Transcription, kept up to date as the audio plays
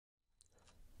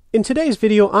In today's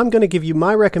video, I'm going to give you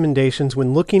my recommendations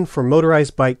when looking for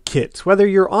motorized bike kits. Whether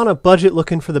you're on a budget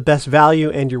looking for the best value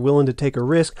and you're willing to take a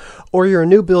risk, or you're a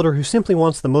new builder who simply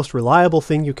wants the most reliable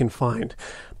thing you can find.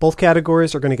 Both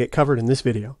categories are going to get covered in this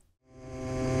video.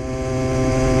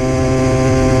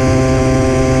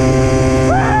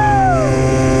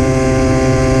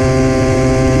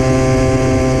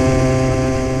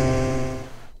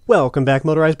 Welcome back,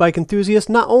 motorized bike enthusiasts.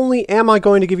 Not only am I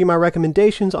going to give you my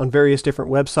recommendations on various different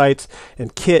websites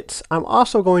and kits, I'm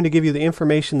also going to give you the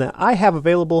information that I have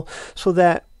available so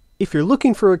that if you're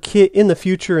looking for a kit in the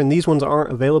future and these ones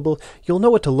aren't available, you'll know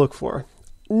what to look for.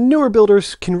 Newer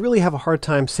builders can really have a hard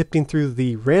time sifting through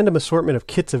the random assortment of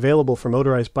kits available for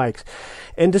motorized bikes.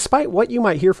 And despite what you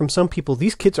might hear from some people,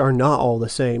 these kits are not all the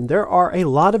same. There are a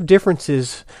lot of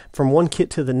differences from one kit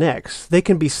to the next. They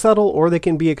can be subtle or they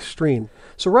can be extreme.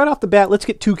 So right off the bat, let's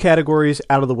get two categories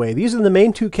out of the way. These are the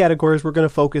main two categories we're going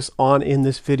to focus on in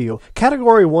this video.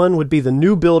 Category one would be the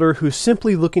new builder who's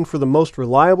simply looking for the most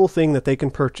reliable thing that they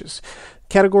can purchase.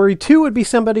 Category two would be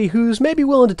somebody who's maybe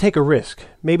willing to take a risk.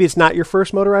 Maybe it's not your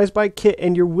first motorized bike kit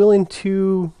and you're willing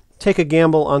to take a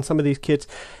gamble on some of these kits,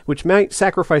 which might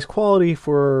sacrifice quality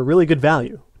for really good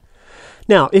value.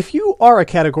 Now, if you are a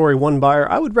Category 1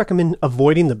 buyer, I would recommend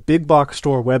avoiding the big box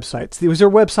store websites. These are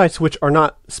websites which are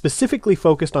not specifically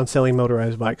focused on selling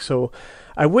motorized bikes. So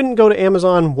I wouldn't go to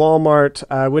Amazon, Walmart,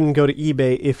 I wouldn't go to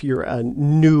eBay if you're a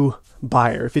new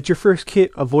buyer. If it's your first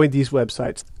kit, avoid these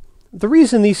websites. The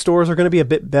reason these stores are going to be a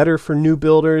bit better for new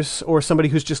builders or somebody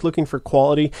who's just looking for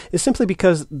quality is simply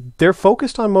because they're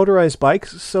focused on motorized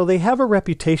bikes, so they have a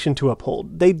reputation to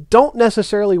uphold. They don't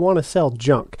necessarily want to sell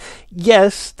junk.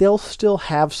 Yes, they'll still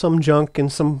have some junk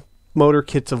and some motor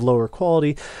kits of lower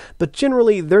quality, but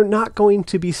generally they're not going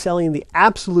to be selling the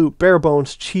absolute bare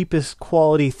bones cheapest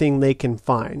quality thing they can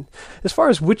find. As far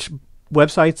as which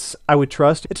websites I would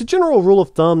trust, it's a general rule of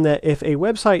thumb that if a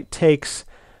website takes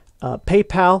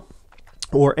PayPal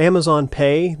or Amazon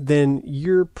Pay, then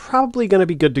you're probably going to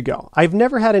be good to go. I've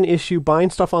never had an issue buying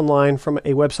stuff online from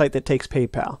a website that takes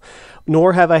PayPal,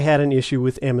 nor have I had an issue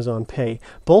with Amazon Pay.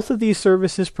 Both of these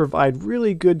services provide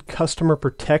really good customer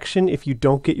protection if you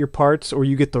don't get your parts or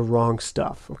you get the wrong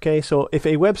stuff. Okay, so if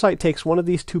a website takes one of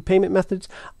these two payment methods,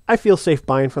 I feel safe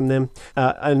buying from them.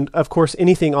 And of course,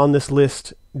 anything on this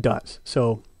list does.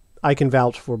 So I can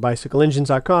vouch for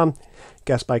bicycleengines.com,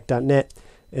 gasbike.net,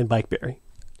 and Bikeberry.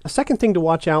 A second thing to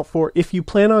watch out for, if you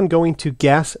plan on going to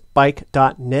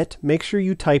gasbike.net, make sure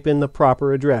you type in the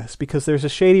proper address because there's a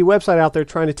shady website out there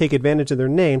trying to take advantage of their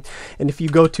name. And if you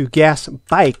go to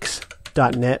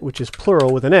gasbikes.net, which is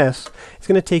plural with an S, it's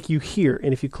going to take you here.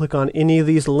 And if you click on any of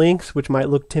these links, which might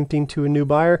look tempting to a new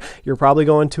buyer, you're probably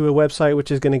going to a website which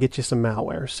is going to get you some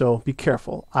malware. So be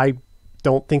careful. I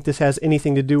don't think this has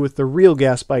anything to do with the real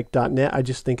gasbike.net. I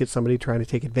just think it's somebody trying to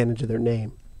take advantage of their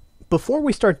name. Before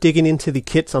we start digging into the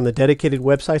kits on the dedicated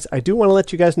websites, I do want to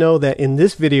let you guys know that in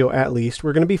this video at least,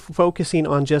 we're going to be focusing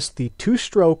on just the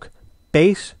two-stroke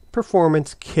base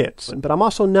performance kits. But I'm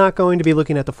also not going to be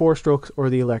looking at the four-strokes or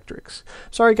the electrics.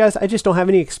 Sorry guys, I just don't have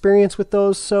any experience with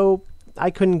those, so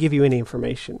I couldn't give you any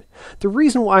information. The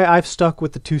reason why I've stuck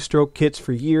with the two-stroke kits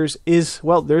for years is,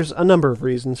 well, there's a number of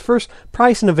reasons. First,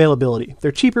 price and availability.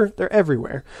 They're cheaper, they're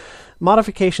everywhere.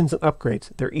 Modifications and upgrades.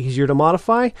 They're easier to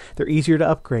modify, they're easier to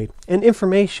upgrade. And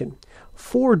information.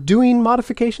 For doing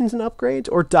modifications and upgrades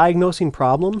or diagnosing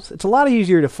problems, it's a lot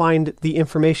easier to find the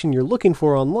information you're looking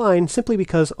for online simply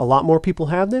because a lot more people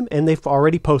have them and they've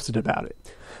already posted about it.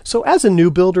 So as a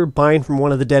new builder, buying from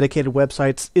one of the dedicated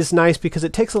websites is nice because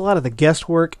it takes a lot of the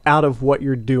guesswork out of what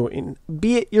you're doing.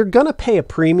 Be it you're going to pay a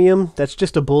premium, that's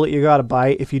just a bullet you got to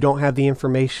bite if you don't have the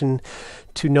information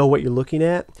to know what you're looking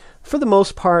at. For the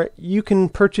most part, you can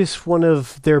purchase one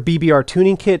of their BBR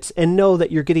tuning kits and know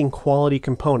that you're getting quality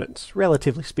components,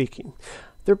 relatively speaking.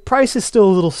 Their price is still a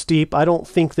little steep. I don't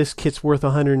think this kit's worth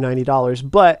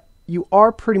 $190, but you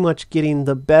are pretty much getting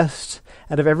the best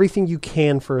out of everything you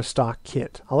can for a stock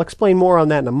kit. I'll explain more on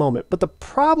that in a moment, but the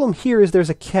problem here is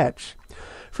there's a catch.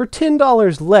 For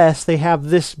 $10 less, they have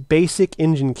this basic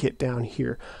engine kit down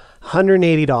here,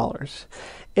 $180.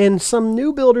 And some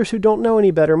new builders who don't know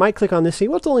any better might click on this and see,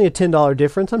 well, it's only a $10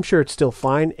 difference. I'm sure it's still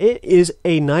fine. It is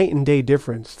a night and day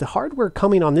difference. The hardware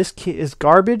coming on this kit is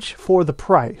garbage for the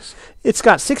price. It's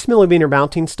got 6mm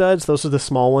mounting studs. Those are the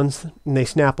small ones, and they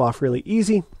snap off really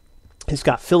easy. It's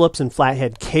got Phillips and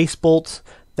flathead case bolts.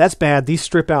 That's bad. These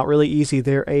strip out really easy.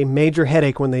 They're a major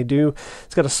headache when they do.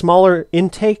 It's got a smaller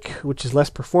intake, which is less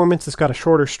performance. It's got a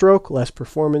shorter stroke, less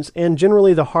performance, and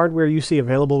generally the hardware you see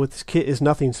available with this kit is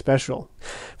nothing special.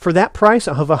 For that price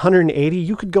of $180,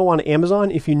 you could go on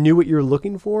Amazon if you knew what you're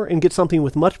looking for and get something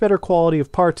with much better quality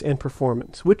of parts and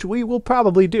performance, which we will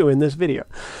probably do in this video.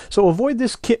 So avoid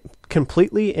this kit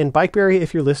completely, and Bikeberry,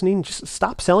 if you're listening, just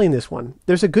stop selling this one.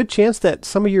 There's a good chance that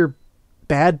some of your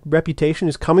bad reputation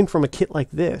is coming from a kit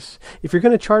like this. If you're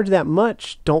going to charge that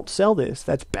much, don't sell this.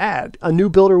 That's bad. A new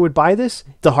builder would buy this,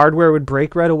 the hardware would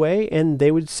break right away, and they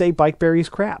would say Bikeberry's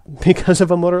crap because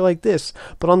of a motor like this.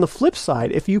 But on the flip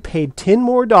side, if you paid $10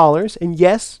 more, and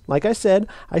yes, like I said,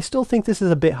 I still think this is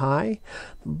a bit high,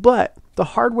 but the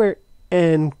hardware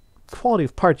and quality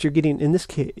of parts you're getting in this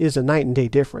kit is a night and day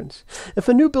difference. If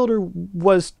a new builder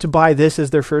was to buy this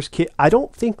as their first kit, I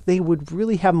don't think they would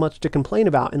really have much to complain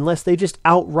about unless they just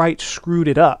outright screwed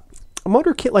it up. A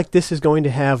motor kit like this is going to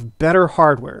have better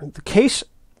hardware. The case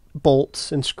bolts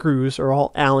and screws are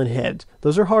all Allen heads.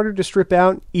 Those are harder to strip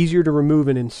out, easier to remove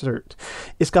and insert.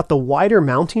 It's got the wider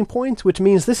mounting points, which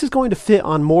means this is going to fit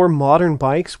on more modern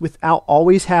bikes without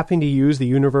always having to use the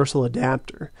universal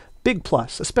adapter. Big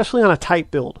plus, especially on a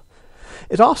tight build.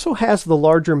 It also has the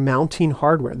larger mounting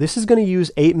hardware. This is going to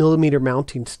use 8mm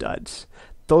mounting studs.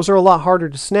 Those are a lot harder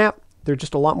to snap. They're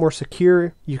just a lot more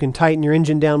secure. You can tighten your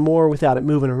engine down more without it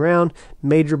moving around.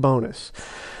 Major bonus.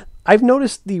 I've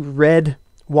noticed the red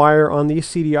wire on these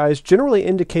CDIs generally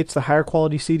indicates the higher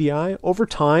quality CDI. Over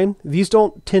time, these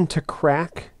don't tend to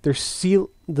crack.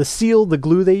 The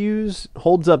glue they use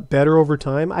holds up better over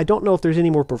time. I don't know if there's any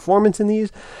more performance in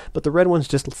these, but the red ones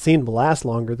just seem to last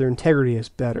longer. Their integrity is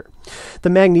better. The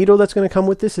magneto that's going to come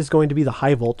with this is going to be the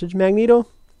high voltage magneto.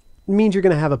 It means you're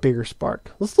going to have a bigger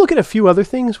spark. Let's look at a few other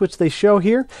things which they show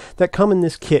here that come in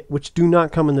this kit, which do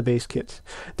not come in the base kits.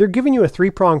 They're giving you a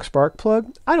 3-prong spark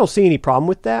plug. I don't see any problem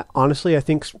with that. Honestly, I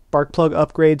think spark plug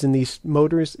upgrades in these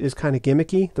motors is kind of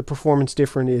gimmicky. The performance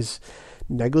difference is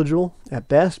negligible at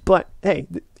best, but hey,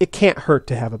 it can't hurt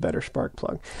to have a better spark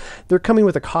plug. They're coming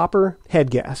with a copper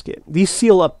head gasket. These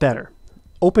seal up better.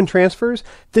 Open transfers,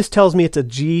 this tells me it's a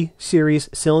G series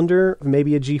cylinder,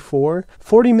 maybe a G4.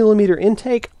 40mm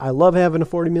intake, I love having a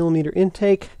 40mm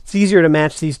intake. It's easier to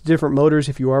match these different motors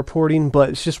if you are porting, but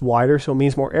it's just wider, so it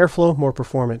means more airflow, more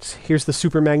performance. Here's the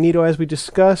super magneto as we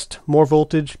discussed, more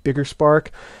voltage, bigger spark.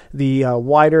 The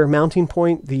wider mounting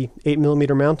point, the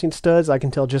 8mm mounting studs, I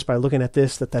can tell just by looking at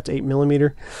this that that's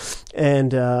 8mm.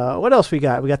 And what else we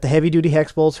got? We got the heavy duty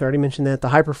hex bolts, I already mentioned that. The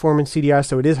high performance CDI,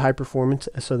 so it is high performance,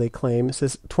 so they claim. It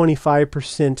says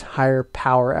 25% higher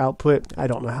power output. I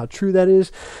don't know how true that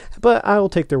is, but I will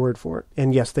take their word for it.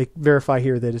 And yes, they verify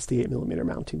here that it's the 8mm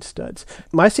mounting studs.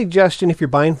 My suggestion if you're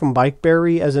buying from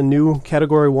Bikeberry as a new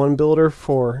Category 1 builder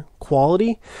for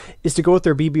quality is to go with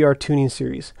their BBR tuning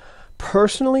series.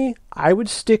 Personally, I would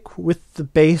stick with the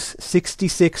base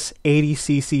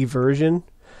 6680cc version.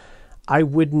 I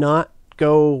would not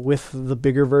go with the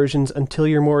bigger versions until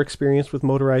you're more experienced with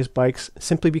motorized bikes,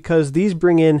 simply because these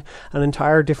bring in an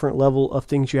entire different level of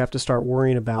things you have to start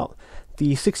worrying about.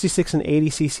 The 66 and 80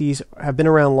 cc's have been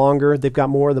around longer. They've got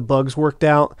more of the bugs worked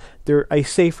out. They're a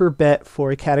safer bet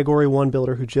for a Category 1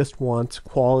 builder who just wants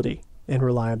quality and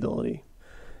reliability.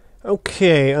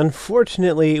 Okay,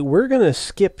 unfortunately, we're going to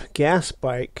skip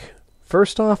Gasbike.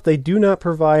 First off, they do not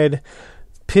provide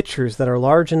pictures that are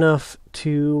large enough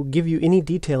to give you any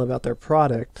detail about their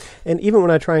product. And even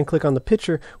when I try and click on the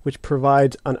picture, which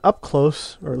provides an up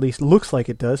close, or at least looks like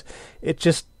it does, it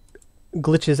just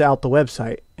glitches out the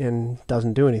website and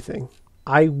doesn't do anything.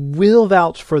 I will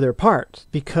vouch for their parts,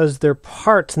 because their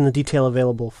parts and the detail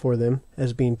available for them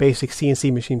as being basic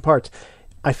CNC machine parts,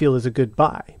 I feel is a good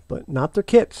buy, but not their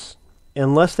kits.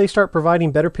 Unless they start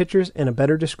providing better pictures and a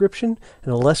better description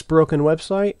and a less broken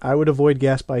website, I would avoid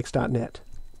gasbikes.net.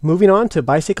 Moving on to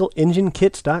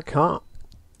bicycleenginekits.com.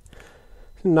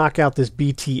 Knock out this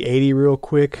BT80 real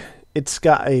quick. It's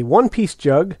got a one-piece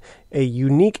jug, a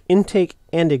unique intake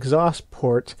and exhaust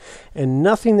port, and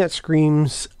nothing that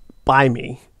screams, "Buy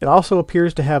me." It also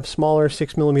appears to have smaller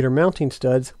 6mm mounting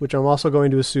studs, which I'm also going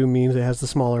to assume means it has the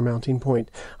smaller mounting point.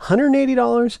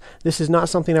 $180, this is not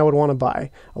something I would want to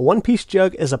buy. A one-piece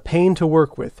jug is a pain to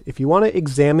work with. If you want to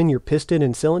examine your piston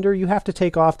and cylinder, you have to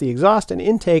take off the exhaust and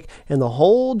intake and the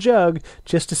whole jug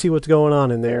just to see what's going on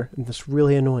in there, and that's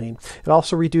really annoying. It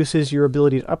also reduces your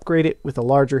ability to upgrade it with a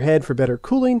larger head for better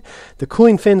cooling. The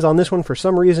cooling fins on this one, for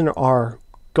some reason, are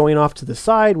going off to the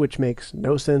side, which makes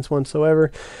no sense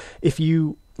whatsoever. If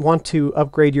you want to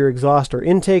upgrade your exhaust or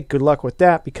intake, good luck with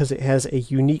that, because it has a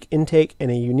unique intake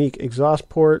and a unique exhaust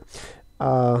port.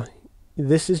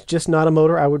 this is just not a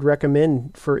motor I would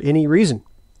recommend for any reason.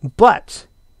 But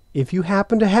if you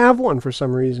happen to have one for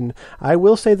some reason, I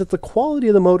will say that the quality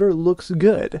of the motor looks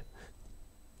good.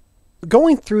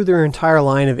 Going through their entire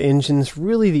line of engines,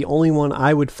 really the only one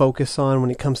I would focus on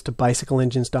when it comes to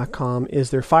bicycleengines.com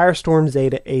is their Firestorm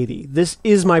Zeda 80. This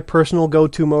is my personal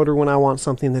go-to motor when I want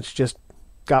something that's just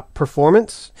got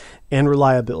performance and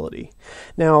reliability.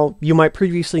 Now, you might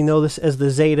previously know this as the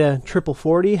Zeda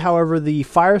 4040. However, the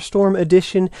Firestorm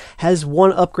edition has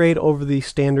one upgrade over the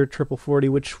standard 4040,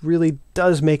 which really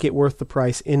does make it worth the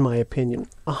price, in my opinion.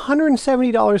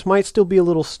 $170 might still be a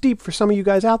little steep for some of you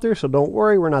guys out there, so don't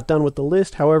worry, we're not done with the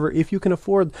list. However, if you can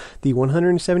afford the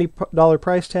 $170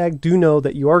 price tag, do know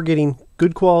that you are getting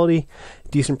good quality,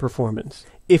 decent performance.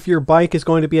 If your bike is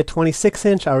going to be a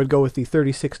 26-inch, I would go with the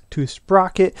 36-2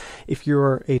 sprocket. If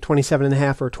you're a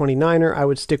 27.5 or 29er, I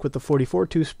would stick with the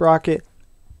 44-2 sprocket,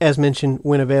 as mentioned,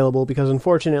 when available, because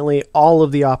unfortunately, all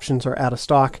of the options are out of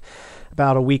stock.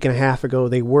 About a week and a half ago,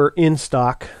 they were in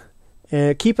stock.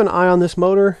 Keep an eye on this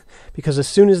motor, because as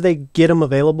soon as they get them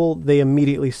available, they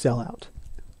immediately sell out.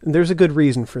 And there's a good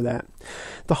reason for that.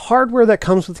 The hardware that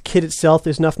comes with the kit itself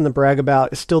is nothing to brag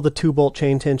about. It's still the 2-bolt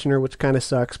chain tensioner, which kind of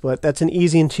sucks, but that's an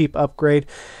easy and cheap upgrade.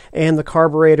 And the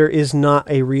carburetor is not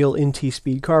a real NT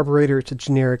Speed carburetor. It's a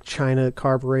generic China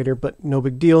carburetor, but no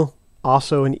big deal.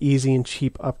 Also an easy and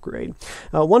cheap upgrade.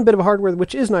 One bit of hardware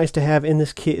which is nice to have in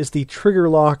this kit is the trigger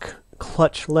lock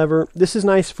clutch lever. This is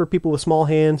nice for people with small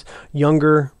hands,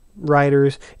 younger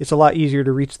riders. It's a lot easier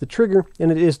to reach the trigger than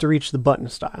it is to reach the button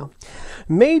style.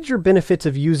 Major benefits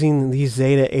of using the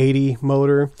Zeda 80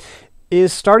 motor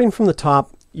is, starting from the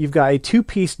top, you've got a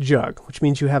 2-piece jug, which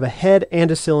means you have a head and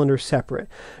a cylinder separate.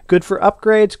 Good for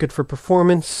upgrades, good for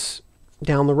performance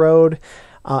down the road.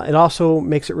 It also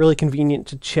makes it really convenient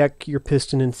to check your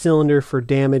piston and cylinder for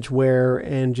damage, wear,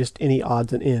 and just any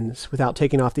odds and ends without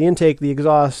taking off the intake, the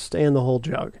exhaust, and the whole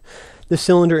jug. The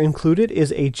cylinder included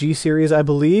is a G series, I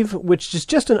believe, which is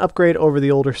just an upgrade over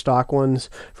the older stock ones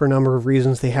for a number of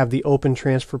reasons. They have the open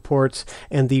transfer ports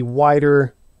and the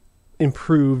wider,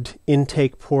 improved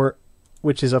intake port,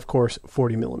 which is, of course,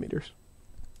 40 millimeters.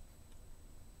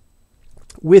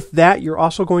 With that, you're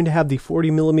also going to have the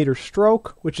 40 millimeter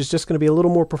stroke, which is just going to be a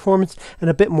little more performance and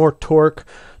a bit more torque.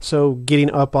 So getting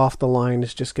up off the line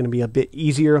is just going to be a bit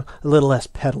easier, a little less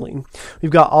pedaling. We've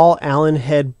got all Allen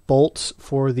head bolts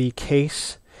for the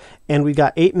case, and we've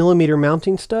got 8 millimeter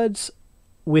mounting studs,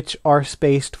 which are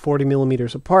spaced 40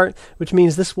 millimeters apart, which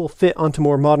means this will fit onto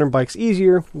more modern bikes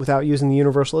easier without using the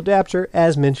universal adapter,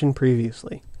 as mentioned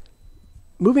previously.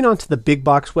 Moving on to the big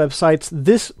box websites,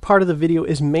 this part of the video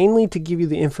is mainly to give you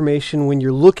the information when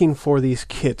you're looking for these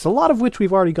kits, a lot of which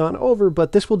we've already gone over,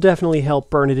 but this will definitely help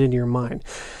burn it into your mind.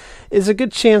 There's a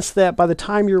good chance that by the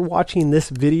time you're watching this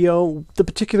video, the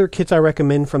particular kits I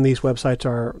recommend from these websites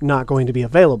are not going to be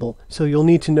available, so you'll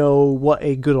need to know what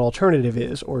a good alternative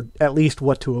is, or at least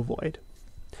what to avoid.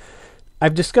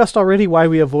 I've discussed already why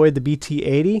we avoid the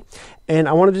BT80, and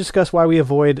I want to discuss why we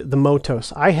avoid the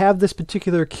Motos. I have this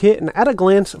particular kit, and at a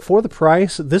glance, for the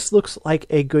price, this looks like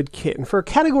a good kit. And for a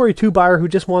Category 2 buyer who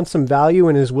just wants some value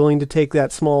and is willing to take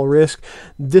that small risk,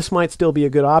 this might still be a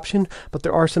good option, but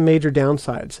there are some major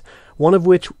downsides. One of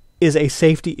which is a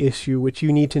safety issue which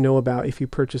you need to know about if you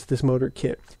purchase this motor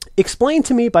kit. Explained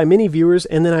to me by many viewers,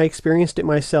 and then I experienced it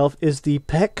myself, is the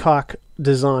petcock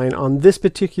design on this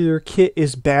particular kit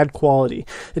is bad quality.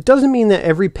 It doesn't mean that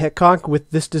every petcock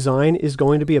with this design is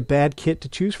going to be a bad kit to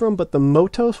choose from, but the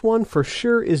Motos one for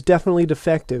sure is definitely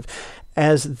defective,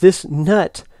 as this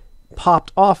nut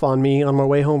popped off on me on my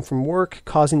way home from work,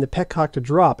 causing the petcock to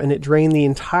drop, and it drained the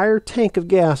entire tank of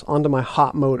gas onto my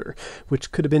hot motor,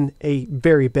 which could have been a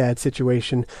very bad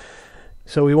situation.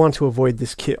 So we want to avoid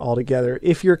this kit altogether.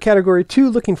 If you're Category 2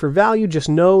 looking for value, just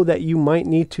know that you might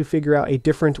need to figure out a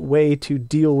different way to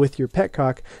deal with your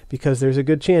petcock, because there's a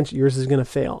good chance yours is going to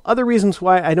fail. Other reasons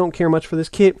why I don't care much for this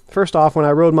kit. First off, when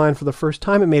I rode mine for the first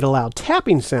time, it made a loud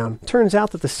tapping sound. Turns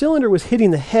out that the cylinder was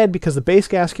hitting the head because the base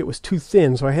gasket was too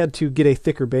thin, so I had to get a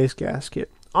thicker base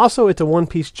gasket. Also, it's a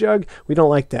one-piece jug. We don't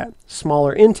like that.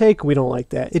 Smaller intake. We don't like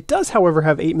that. It does, however,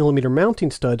 have 8 millimeter mounting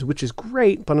studs, which is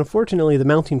great, but unfortunately the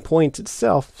mounting point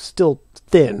itself is still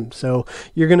thin, so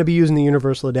you're going to be using the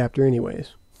universal adapter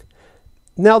anyways.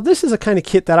 Now, this is a kind of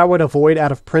kit that I would avoid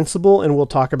out of principle, and we'll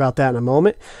talk about that in a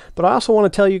moment, but I also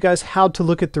want to tell you guys how to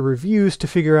look at the reviews to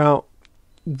figure out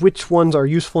which ones are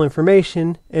useful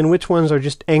information and which ones are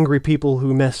just angry people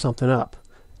who mess something up.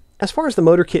 As far as the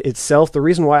motor kit itself, the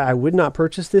reason why I would not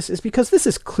purchase this is because this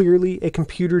is clearly a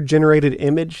computer-generated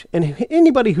image, and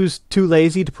anybody who's too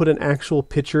lazy to put an actual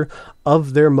picture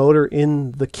of their motor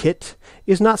in the kit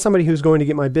is not somebody who's going to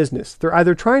get my business. They're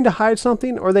either trying to hide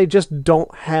something or they just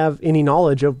don't have any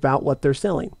knowledge about what they're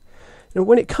selling. And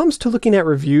when it comes to looking at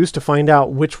reviews to find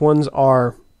out which ones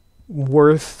are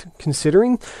worth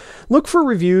considering, look for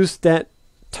reviews that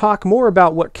talk more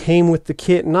about what came with the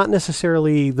kit, not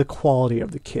necessarily the quality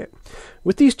of the kit.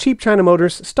 With these cheap China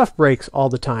motors, stuff breaks all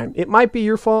the time. It might be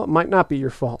your fault, might not be your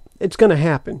fault. It's going to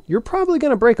happen. You're probably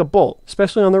going to break a bolt,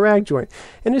 especially on the rag joint.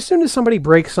 And as soon as somebody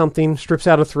breaks something, strips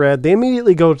out a thread, they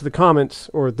immediately go to the comments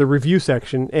or the review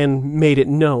section and made it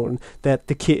known that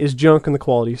the kit is junk and the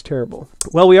quality is terrible.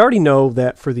 Well, we already know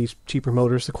that for these cheaper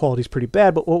motors, the quality is pretty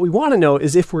bad, but what we want to know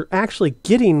is if we're actually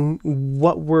getting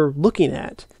what we're looking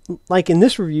at. Like in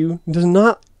this review, does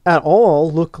not at all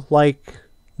look like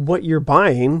what you're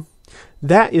buying.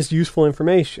 That is useful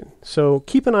information. So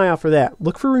keep an eye out for that.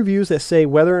 Look for reviews that say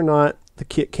whether or not the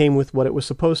kit came with what it was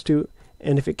supposed to,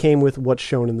 and if it came with what's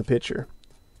shown in the picture.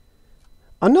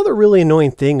 Another really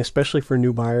annoying thing, especially for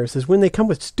new buyers, is when they come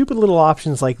with stupid little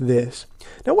options like this.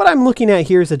 Now what I'm looking at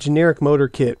here is a generic motor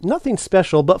kit. Nothing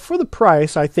special, but for the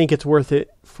price, I think it's worth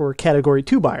it for a Category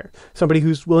 2 buyer. Somebody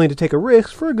who's willing to take a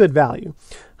risk for a good value.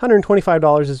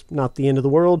 $125 is not the end of the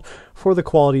world for the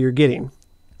quality you're getting.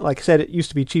 Like I said, it used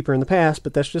to be cheaper in the past,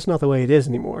 but that's just not the way it is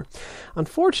anymore.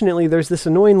 Unfortunately, there's this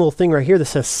annoying little thing right here that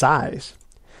says size.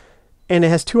 And it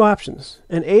has two options.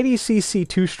 An 80cc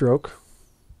two-stroke,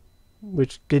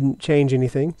 which didn't change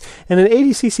anything, and an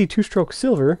 80cc two-stroke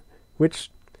silver, which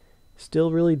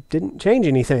still really didn't change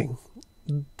anything.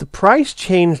 The price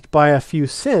changed by a few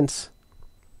cents,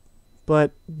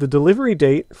 but the delivery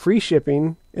date, free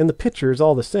shipping, and the picture is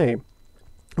all the same.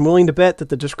 I'm willing to bet that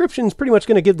the description is pretty much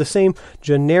going to give the same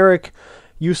generic,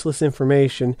 useless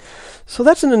information. So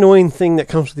that's an annoying thing that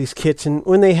comes with these kits. And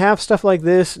when they have stuff like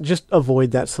this, just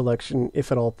avoid that selection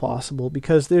if at all possible,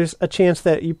 because there's a chance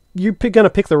that you're going to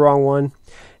pick the wrong one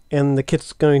and the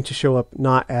kit's going to show up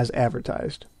not as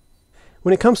advertised.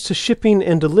 When it comes to shipping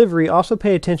and delivery, also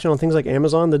pay attention on things like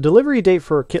Amazon. The delivery date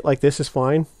for a kit like this is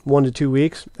fine, 1 to 2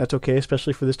 weeks. That's okay,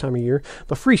 especially for this time of year.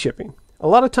 But free shipping. A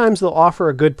lot of times they'll offer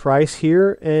a good price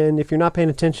here, and if you're not paying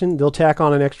attention, they'll tack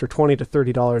on an extra $20 to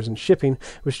 $30 in shipping,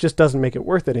 which just doesn't make it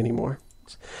worth it anymore.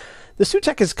 The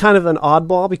Sutek is kind of an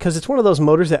oddball because it's one of those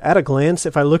motors that at a glance,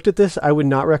 if I looked at this, I would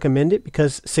not recommend it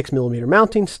because 6mm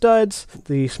mounting studs,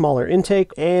 the smaller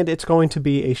intake, and it's going to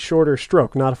be a shorter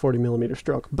stroke, not a 40mm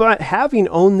stroke. But having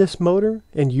owned this motor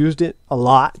and used it a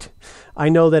lot, I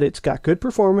know that it's got good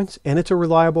performance and it's a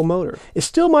reliable motor. It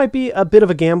still might be a bit of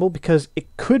a gamble because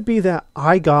it could be that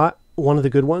I got one of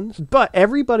the good ones, but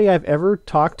everybody I've ever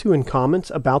talked to in comments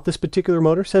about this particular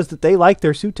motor says that they like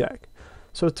their Sutek.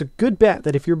 So it's a good bet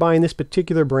that if you're buying this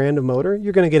particular brand of motor,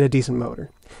 you're going to get a decent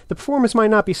motor. The performance might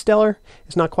not be stellar.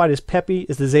 It's not quite as peppy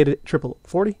as the Zeda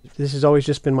 40. This has always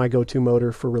just been my go-to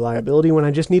motor for reliability when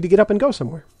I just need to get up and go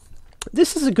somewhere.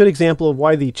 This is a good example of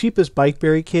why the cheapest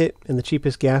Bikeberry kit and the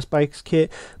cheapest Gasbike kit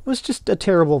was just a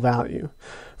terrible value.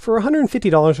 For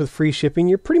 $150 with free shipping,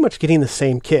 you're pretty much getting the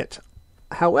same kit.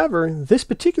 However, this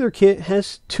particular kit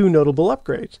has two notable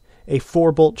upgrades. A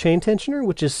 4-bolt chain tensioner,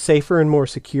 which is safer and more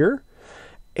secure,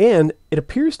 and it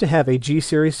appears to have a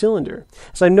G-series cylinder.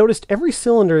 As I noticed, every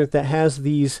cylinder that has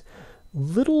these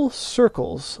little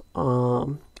circles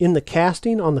in the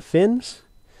casting on the fins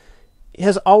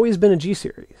has always been a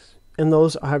G-series. And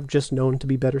those I've just known to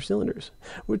be better cylinders.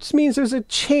 Which means there's a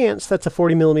chance that's a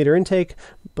 40mm intake,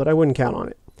 but I wouldn't count on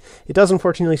it. It does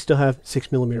unfortunately still have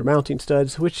 6mm mounting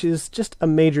studs, which is just a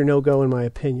major no-go in my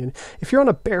opinion. If you're on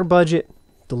a bare budget,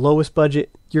 the lowest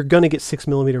budget, you're going to get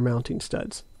 6mm mounting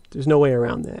studs. There's no way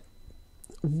around that.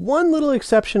 One little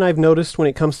exception I've noticed when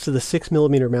it comes to the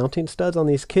 6mm mounting studs on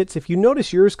these kits, if you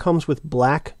notice yours comes with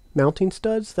black mounting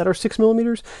studs that are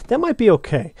 6mm, that might be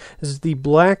okay, as the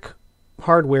black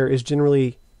hardware is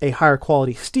generally a higher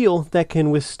quality steel that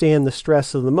can withstand the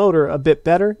stress of the motor a bit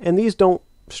better, and these don't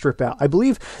strip out. I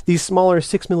believe these smaller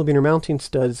 6mm mounting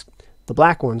studs, the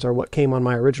black ones, are what came on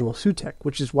my original Sutek,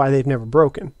 which is why they've never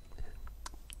broken.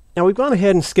 Now we've gone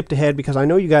ahead and skipped ahead because I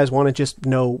know you guys want to just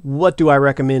know what do I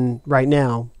recommend right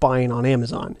now buying on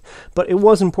Amazon. But it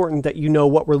was important that you know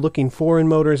what we're looking for in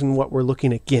motors and what we're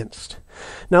looking against.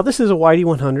 Now this is a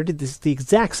YD100. This is the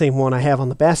exact same one I have on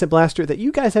the Bassett Blaster that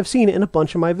you guys have seen in a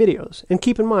bunch of my videos. And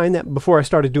keep in mind that before I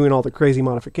started doing all the crazy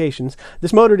modifications,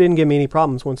 this motor didn't give me any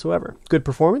problems whatsoever. Good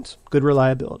performance, good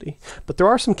reliability. But there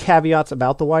are some caveats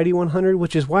about the YD100,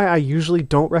 which is why I usually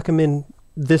don't recommend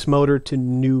this motor to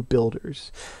new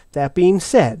builders. That being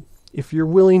said, if you're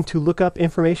willing to look up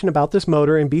information about this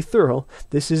motor and be thorough,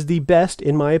 this is the best,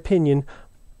 in my opinion,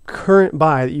 current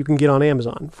buy that you can get on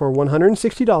Amazon for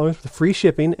 $160 with free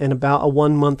shipping and about a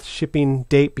 1-month shipping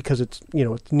date because it's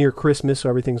near Christmas, so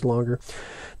everything's longer.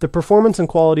 The performance and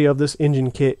quality of this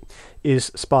engine kit is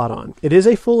spot on. It is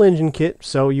a full engine kit,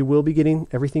 so you will be getting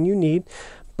everything you need.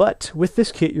 But with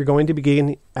this kit, you're going to be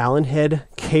getting Allen head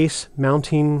case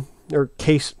mounting or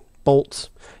case bolts.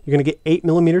 You're going to get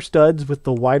 8mm studs with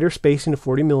the wider spacing of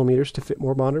 40mm to fit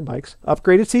more modern bikes.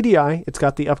 Upgraded CDI. It's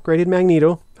got the upgraded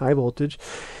magneto, high voltage.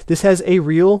 This has a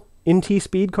real NT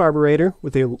speed carburetor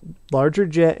with a larger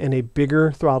jet and a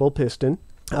bigger throttle piston.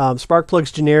 Spark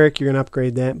plug's generic, you're going to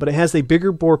upgrade that, but it has a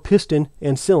bigger bore piston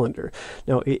and cylinder.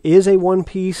 Now, it is a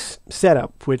one-piece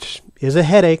setup, which is a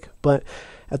headache, but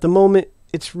at the moment,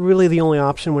 it's really the only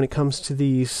option when it comes to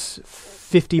these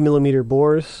 50mm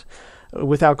bores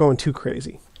without going too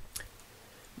crazy.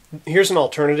 Here's an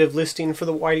alternative listing for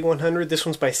the YD100. This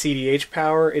one's by CDH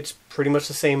Power. It's pretty much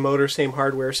the same motor, same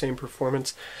hardware, same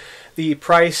performance. The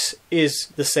price is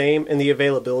the same and the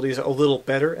availability is a little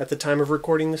better at the time of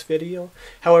recording this video.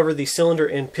 However, the cylinder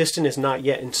and piston is not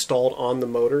yet installed on the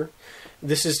motor.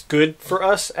 This is good for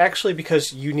us actually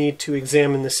because you need to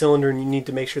examine the cylinder and you need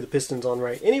to make sure the piston's on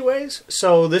right anyways.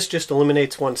 So this just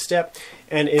eliminates one step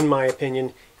and in my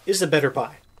opinion is a better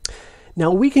buy. Now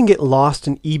we can get lost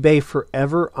in eBay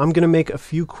forever. I'm going to make a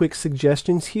few quick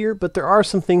suggestions here, but there are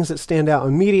some things that stand out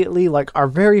immediately, like our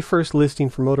very first listing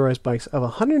for motorized bikes of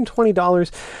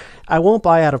 $120. I won't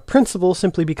buy out of principle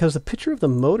simply because the picture of the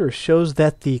motor shows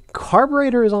that the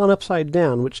carburetor is on upside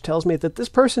down, which tells me that this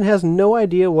person has no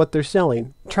idea what they're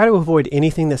selling. Try to avoid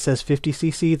anything that says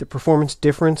 50cc. The performance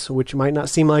difference, which might not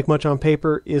seem like much on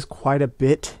paper, is quite a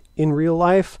bit in real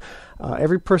life.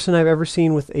 Every person I've ever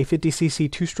seen with a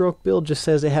 50cc two-stroke build just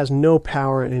says it has no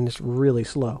power and it's really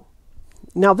slow.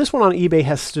 Now this one on eBay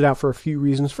has stood out for a few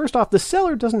reasons. First off, the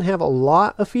seller doesn't have a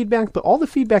lot of feedback, but all the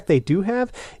feedback they do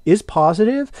have is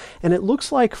positive, and it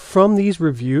looks like from these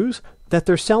reviews that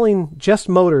they're selling just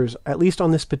motors, at least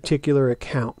on this particular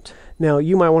account. Now,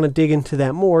 you might want to dig into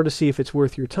that more to see if it's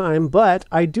worth your time, but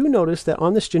I do notice that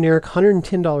on this generic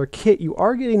 $110 kit, you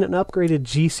are getting an upgraded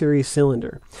G-Series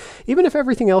cylinder. Even if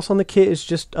everything else on the kit is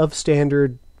just of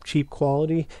standard, cheap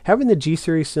quality, having the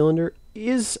G-Series cylinder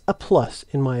is a plus,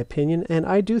 in my opinion, and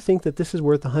I do think that this is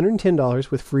worth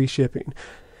 $110 with free shipping.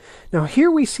 Now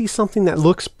here we see something that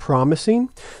looks promising.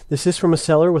 This is from a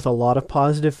seller with a lot of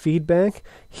positive feedback.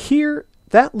 Here,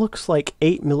 that looks like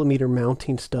 8mm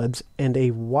mounting studs and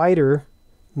a wider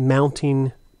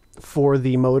mounting for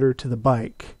the motor to the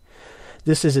bike.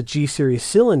 This is a G-Series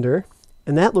cylinder,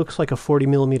 and that looks like a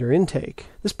 40mm intake.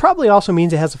 This probably also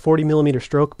means it has a 40mm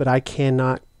stroke, but I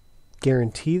cannot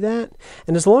guarantee that.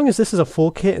 And as long as this is a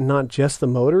full kit and not just the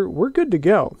motor, we're good to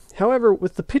go. However,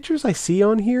 with the pictures I see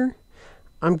on here,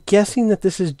 I'm guessing that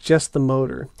this is just the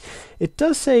motor. It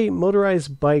does say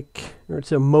motorized bike, or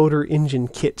it's a motor engine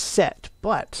kit set,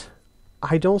 but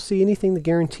I don't see anything to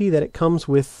guarantee that it comes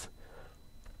with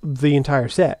the entire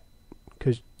set,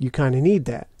 because you kind of need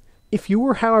that. If you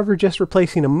were, however, just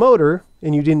replacing a motor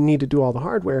and you didn't need to do all the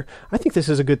hardware, I think this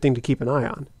is a good thing to keep an eye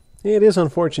on. It is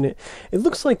unfortunate. It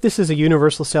looks like this is a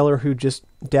universal seller who just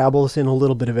dabbles in a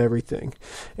little bit of everything,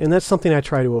 and that's something I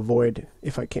try to avoid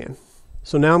if I can.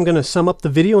 So now I'm going to sum up the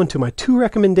video into my 2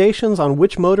 recommendations on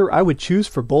which motor I would choose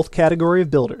for both category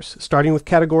of builders. Starting with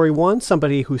category 1,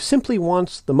 somebody who simply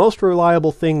wants the most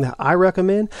reliable thing that I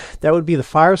recommend, that would be the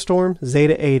Firestorm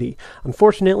Zeda 80.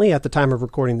 Unfortunately, at the time of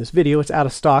recording this video, it's out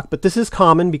of stock, but this is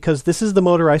common because this is the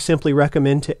motor I simply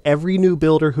recommend to every new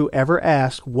builder who ever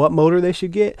asks what motor they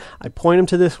should get. I point them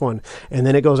to this one, and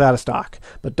then it goes out of stock.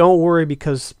 But don't worry,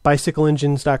 because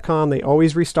bicycleengines.com, they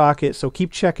always restock it, so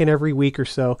keep checking every week or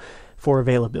so for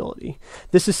availability.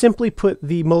 This is simply put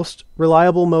the most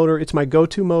reliable motor. It's my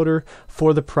go-to motor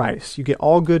for the price. You get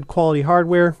all good quality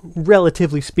hardware,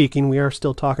 relatively speaking. We are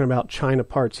still talking about China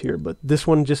parts here, but this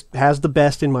one just has the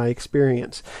best in my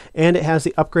experience. And it has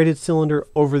the upgraded cylinder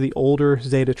over the older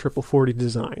Zeda 4040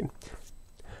 design.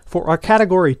 For our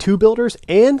Category 2 builders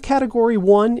and Category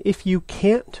 1, if you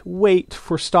can't wait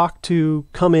for stock to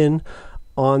come in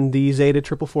on the Zeda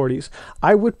 4040s,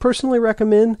 I would personally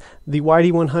recommend the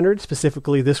YD100,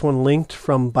 specifically this one linked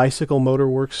from Bicycle Motor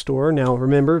Works store. Now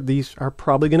remember, these are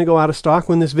probably going to go out of stock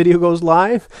when this video goes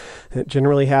live. It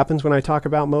generally happens when I talk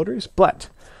about motors, but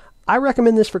I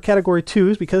recommend this for Category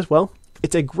 2s because, well,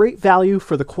 it's a great value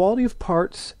for the quality of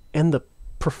parts and the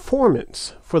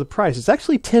performance for the price. It's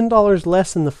actually $10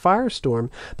 less than the Firestorm,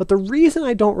 but the reason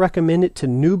I don't recommend it to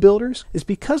new builders is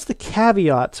because the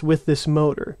caveats with this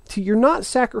motor. So you're not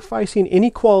sacrificing any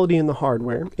quality in the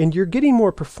hardware, and you're getting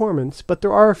more performance, but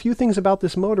there are a few things about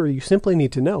this motor you simply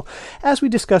need to know. As we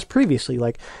discussed previously,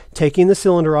 like taking the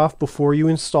cylinder off before you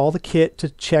install the kit to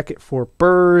check it for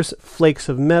burrs, flakes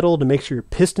of metal, to make sure your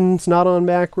piston's not on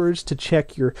backwards, to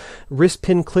check your wrist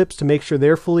pin clips to make sure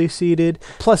they're fully seated.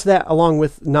 Plus that, along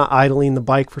with not idling the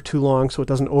bike for too long so it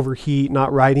doesn't overheat,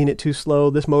 not riding it too slow.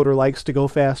 This motor likes to go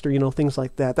faster, you know, things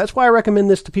like that. That's why I recommend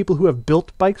this to people who have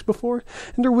built bikes before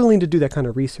and they're willing to do that kind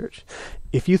of research.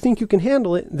 If you think you can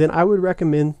handle it, then I would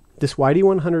recommend this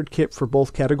YD100 kit for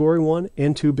both Category 1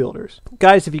 and 2 builders.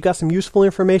 Guys, if you got some useful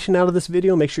information out of this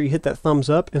video, make sure you hit that thumbs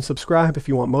up and subscribe if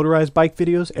you want motorized bike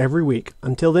videos every week.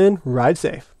 Until then, ride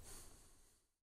safe.